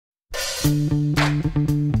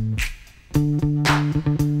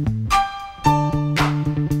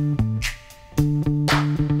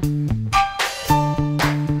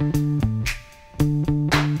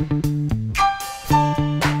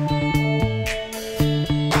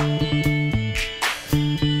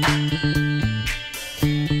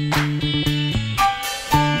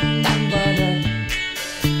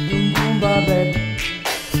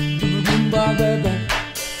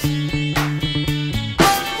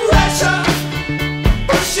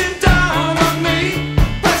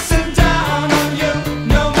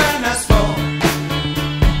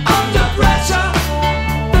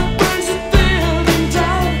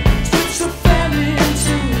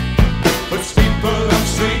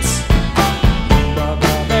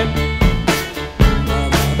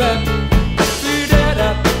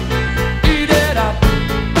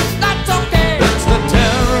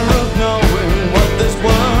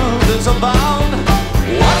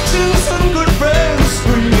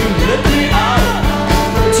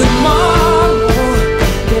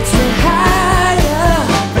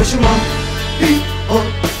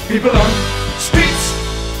People on streets.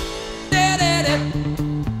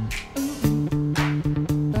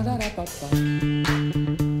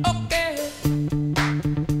 Okay.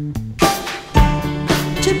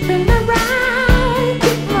 Chipping around,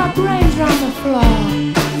 keep my brains round the floor.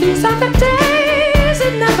 These are the days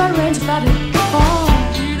it never rains, but it falls.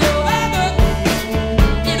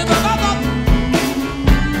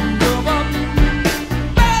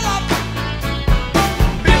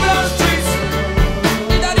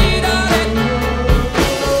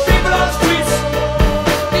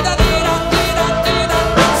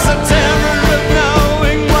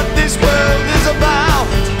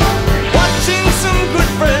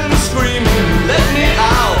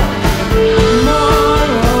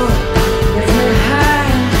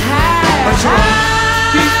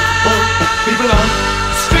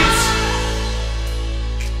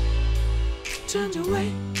 Turned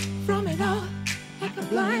away from it all like a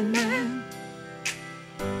blind man.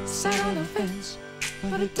 Sat on the fence,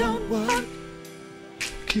 but it don't work.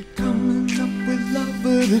 Keep coming up with love,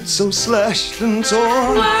 but it's so slashed and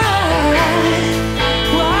torn. Why?